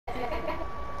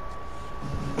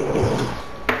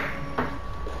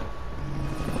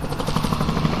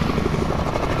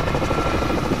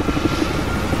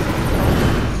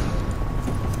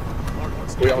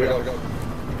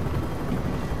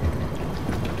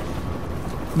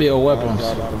Bioweapons.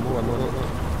 Estamos jugando.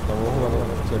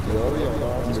 Se quedó bien.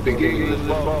 Speak English,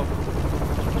 bro.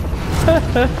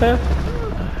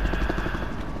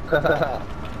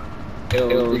 Yo,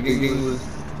 speak English.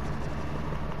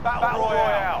 Battle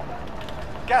Royale.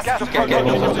 Gas is approaching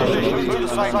your position. Move to the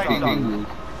safe zone.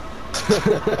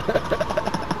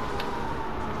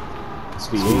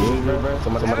 Speak English, bro.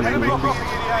 Enemy dropping in the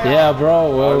AO. Yeah, bro,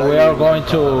 we are going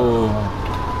to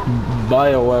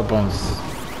bioweapons.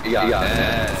 Yeah.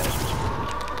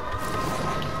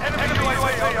 Enemy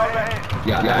UAV overhead.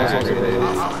 Yeah.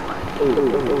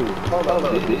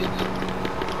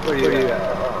 Where you at?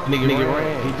 Nigga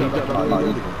ran. He jumped out the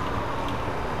window.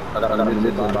 I got a minute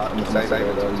in the same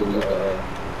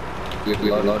with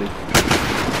loading.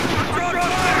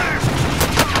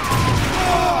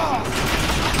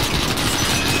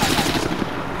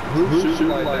 Who's shooting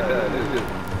like that?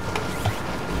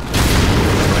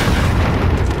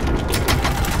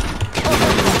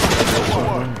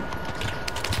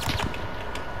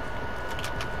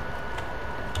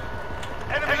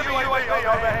 Enemy UAV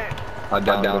overhead. I'm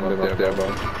down up there, bro.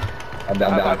 I'm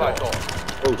down.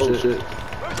 Oh shit.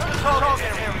 Move to the target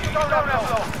area. You don't have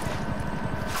long.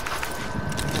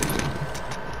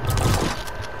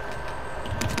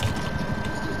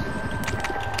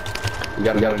 We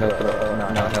got enough.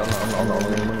 No.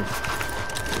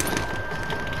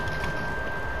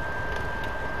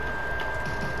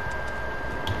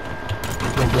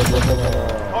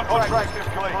 Contract is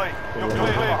complete. You're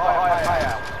clear for higher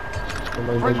payout.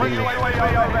 Bring UAV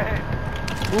overhead.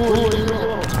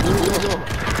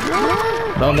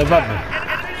 ¿Dónde, papi?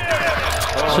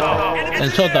 El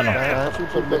sótano.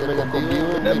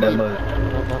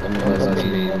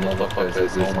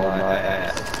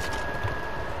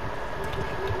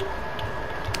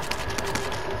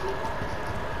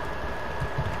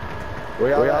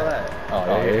 Where y'all at? Oh,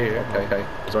 yeah. Okay.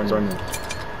 Sorry.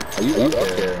 Are you up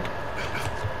there?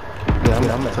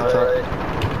 Yeah, I'm at top.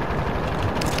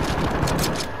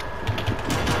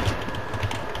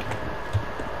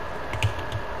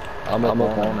 I'm up on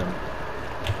him.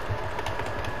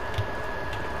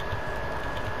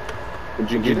 Did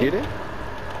you get it?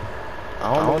 I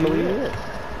don't know where he is.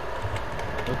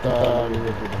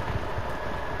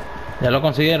 ¿Ya lo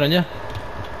consiguieron ya?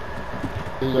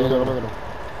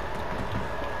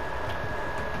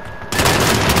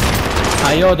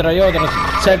 Hay otro.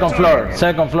 Second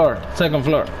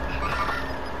floor.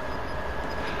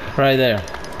 Right there.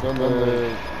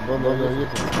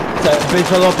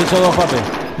 Piso 2, papi.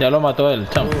 Ya lo mató él,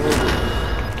 chamo.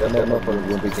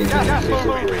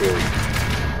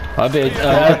 Papi,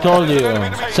 I told you.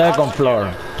 Second floor.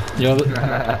 Yo...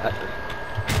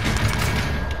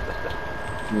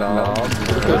 No.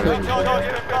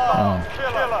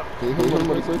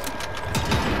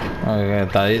 Okay,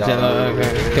 está diciendo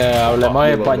que hablemos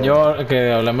en español,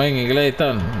 que hablemos en inglés y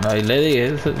tal. Ahí le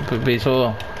dije, piso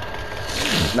 2.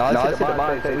 No, it's the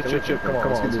bottom stage. Come on.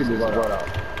 Let's get this right out.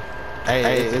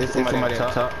 Hey, it's somebody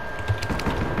up top.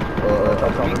 Up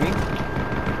top of me?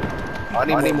 I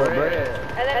need more bread.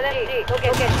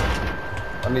 Okay.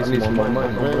 I need some more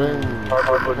money.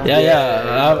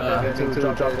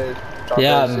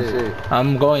 Yeah,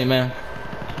 I'm going, man.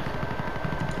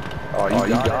 Oh,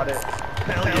 you got it?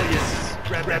 Hell yes.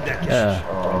 Grab that. Yeah. I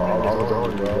was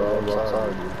on, bro. I'm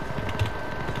sorry.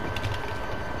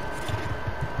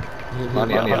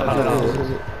 Money.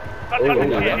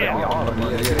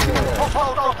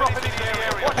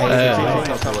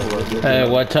 Hey,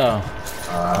 watch out.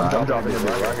 I'm dropping it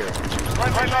right here.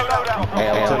 Hey,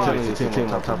 I'm telling you, team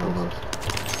on top of us.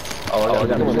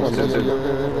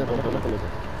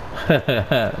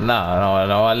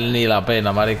 No vale ni la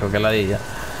pena, marico, que ladilla.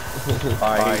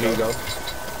 Alright, here you go.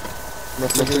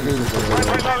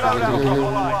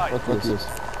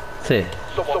 Sí.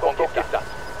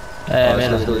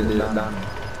 Mira.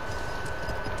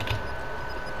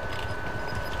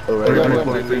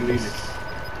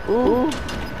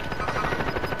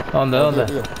 ¿Dónde?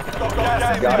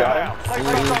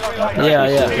 Yeah.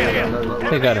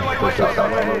 He got it.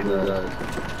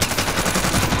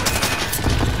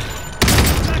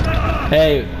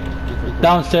 Hey,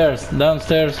 downstairs.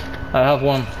 I have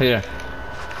one here.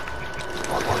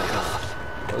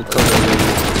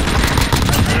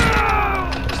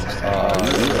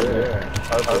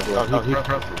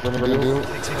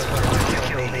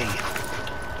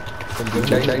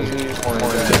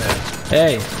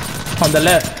 Hey, on the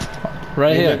left,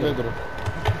 right here.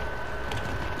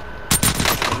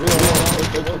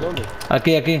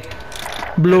 Aquí.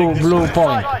 Blue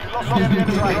point.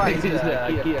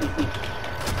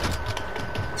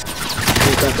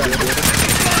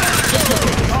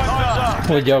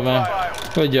 Good job, man.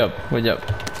 Good job, good job.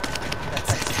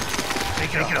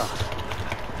 Take it off.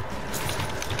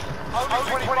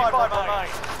 Only 25 remain.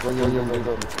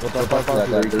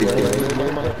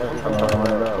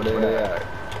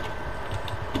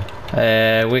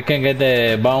 We can get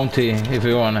the bounty if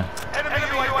you wanna. Enemy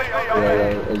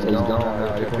UAV. It's gone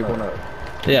now. You're picking up.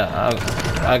 Yeah,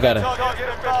 I got it. Target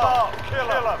and bar. Kill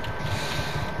him.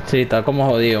 Sí, está como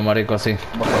jodido, marico, así.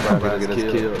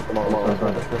 Come on.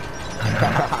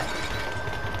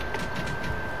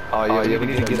 Oh yeah, we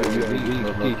need to get a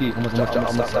UAV. I'm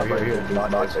gonna stop right here.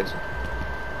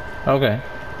 Okay.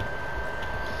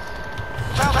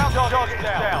 Target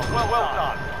down. Well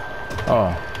done.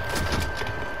 Oh.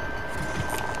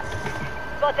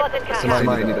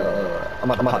 Somebody need a.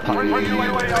 I'm about to Target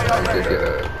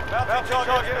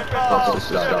and bar.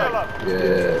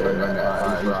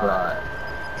 Yeah, right.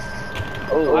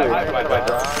 Oh, I drive.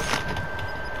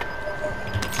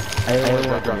 I ain't want to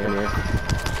drop in here.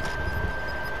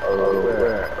 Oh,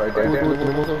 where? Right there.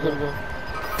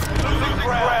 Losing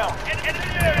ground.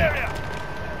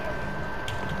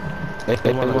 Let's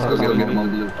go get him on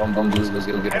blue. On blue, let's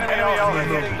go get him. Enemy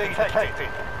RC detected.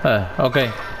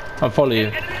 Okay. I'll follow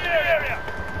you.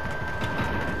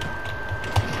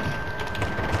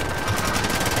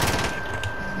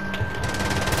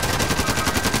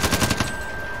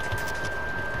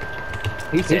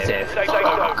 He said,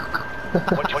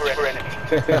 fuck. Watch your enemy.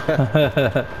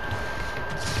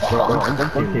 Bro, I'm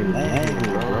fucking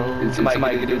angry, bro.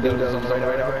 Somebody get it done right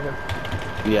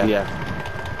here?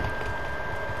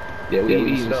 Yeah, we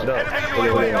easing up. Enemy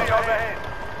UAV overhead.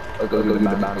 Let's go do the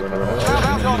bounty run around.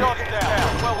 Target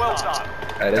down. Well done.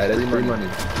 Hey, that's free money.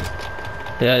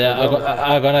 Yeah.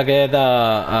 I'm gonna get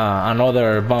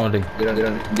another bounty. Get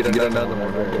another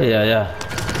one right here. Yeah.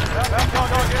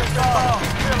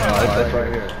 That's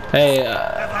right here. Hey,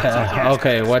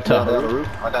 okay, watch On out. the roof?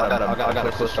 I got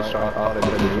a push to start all the way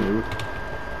to the roof.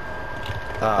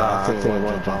 I think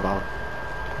one jump out.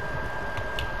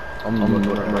 I'm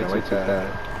going right way too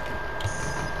fast.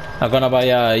 I'm gonna buy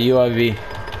a UAV.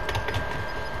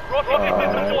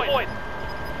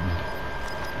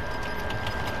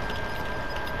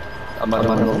 I'm on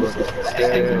the look.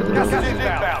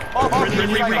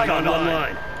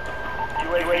 Online.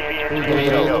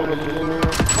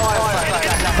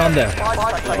 Down there.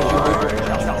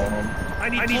 I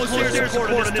need closer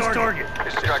support on this target.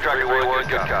 Strike 1,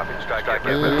 good copy. Strike back.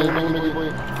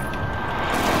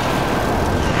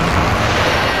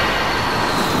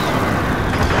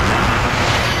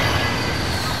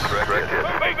 Correct.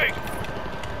 Moving.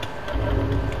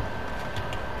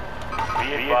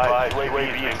 Be advised,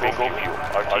 UAV is bingo fuel.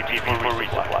 RTB for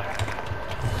resupply.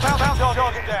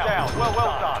 Target down. Well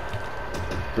done.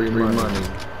 Free money.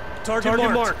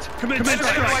 Target marked. Commence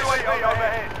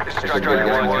strike. Strike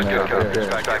 1, good copy.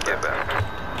 Strike back.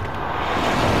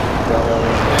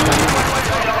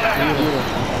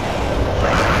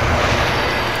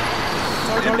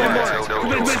 Target marked.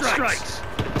 Commence strikes.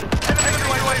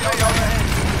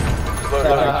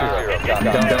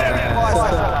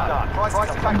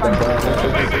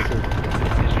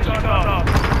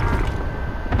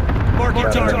 Marking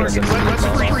targets. Let's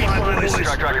free boys.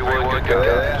 Strike 1, good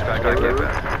copy. Strike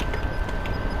back.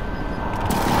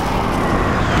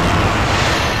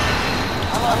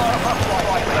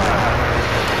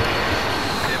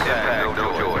 No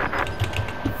joy.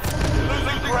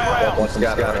 Losing ground. One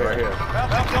got it right here.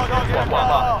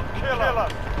 Kill him.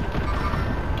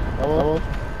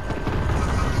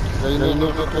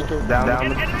 Down.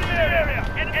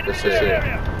 This is it.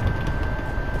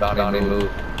 Bounty move.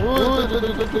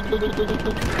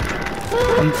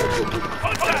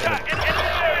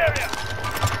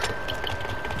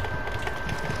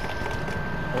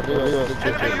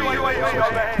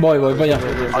 Voy para allá.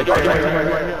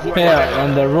 Yeah, on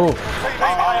the roof.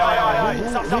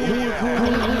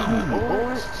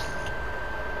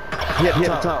 Hit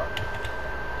top.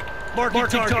 Marking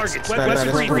targets. Let's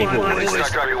free boys.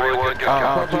 Strike 1, good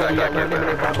copy. Strike back.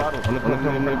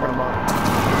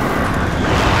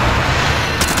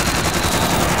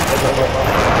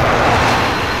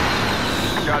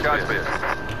 Guys, miss.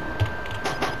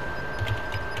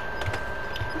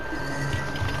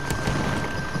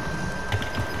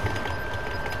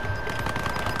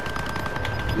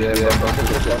 Yeah.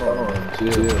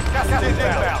 Chill. Gas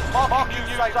inbound. Mark you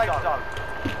safe zone.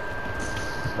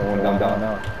 Down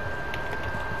now.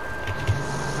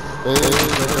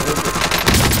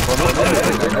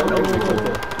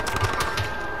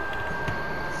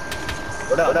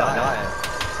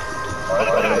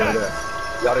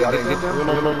 Y'all didn't get them?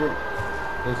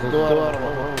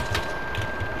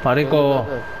 Marico,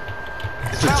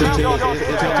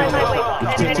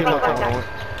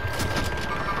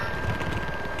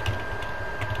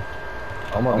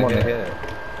 I'm on the head.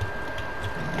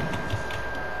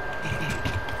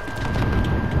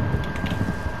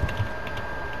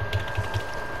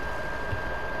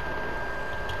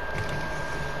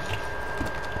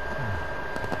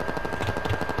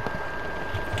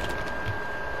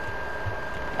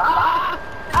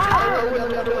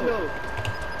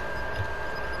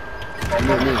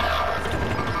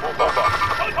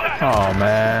 Oh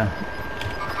man.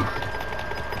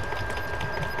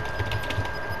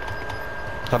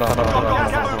 Hold on.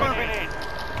 Gas is moving in.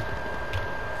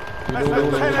 That's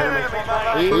 10 enemies,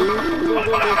 mate.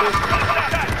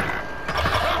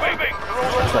 Moving. You're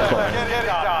all set. Get it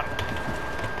done.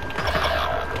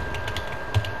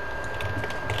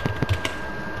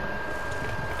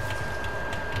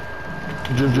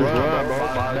 Just run, bro.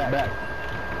 Back.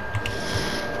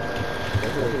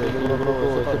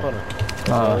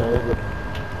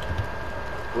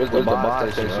 Where's the buy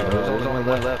station? There's only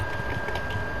one left.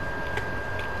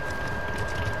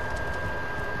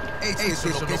 Eso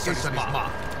es location is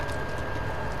marked.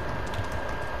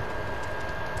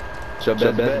 It's your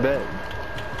best bet.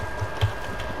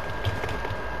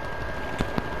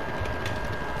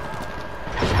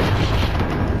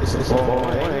 It's a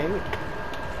ball, ain't it?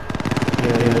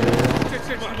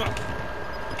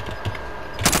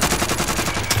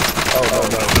 Oh,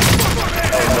 no.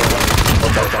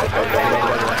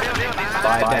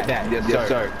 Buy that. Yes,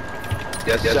 sir.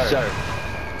 Yes, sir.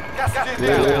 Gas is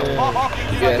inbound. Marking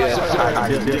you. Yes, sir.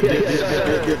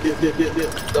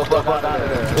 The fuck out of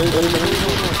there.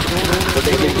 But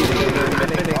they get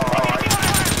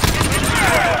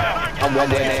I'm one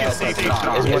day. It's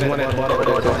one at the bottom.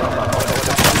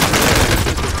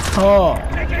 Oh.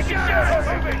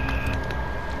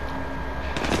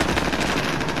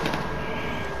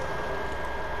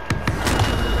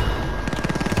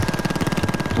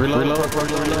 Reload.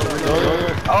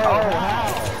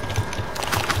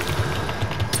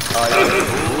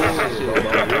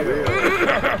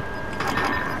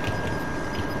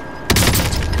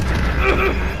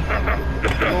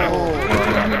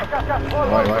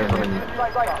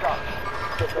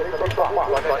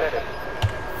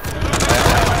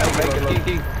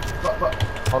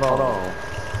 Hold on.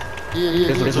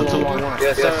 It's a 2-on-1.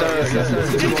 Yes, sir.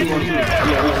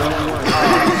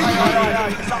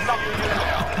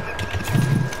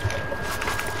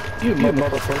 You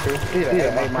motherfucker.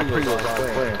 Yeah, made my pre-load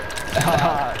playing.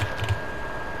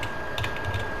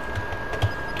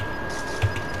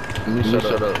 You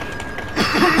shut up.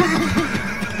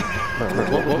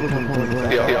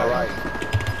 Yeah, alright.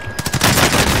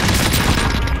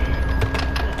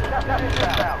 Gas is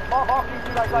inbound. Marking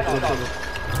you later.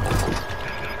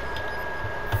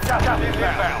 Gas is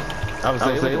inbound. I was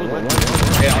saying one.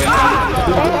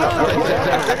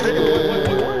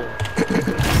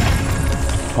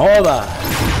 Hold on.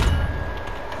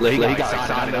 He got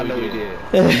excited. I know he did.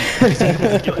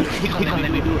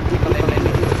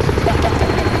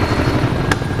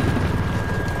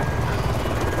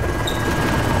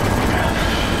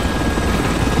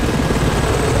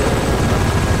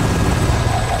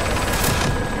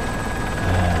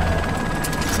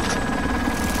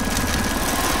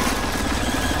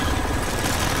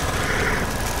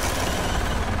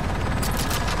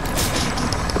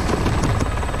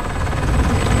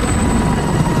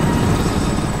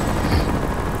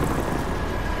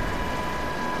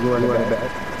 You want it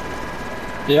back?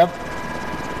 Yep.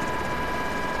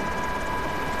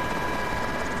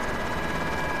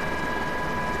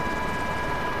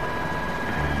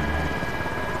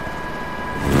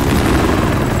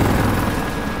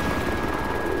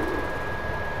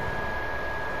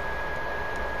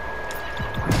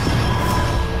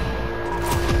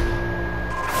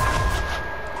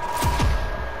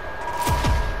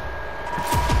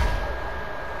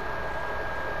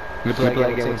 You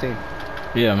play game team.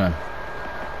 Yeah, man.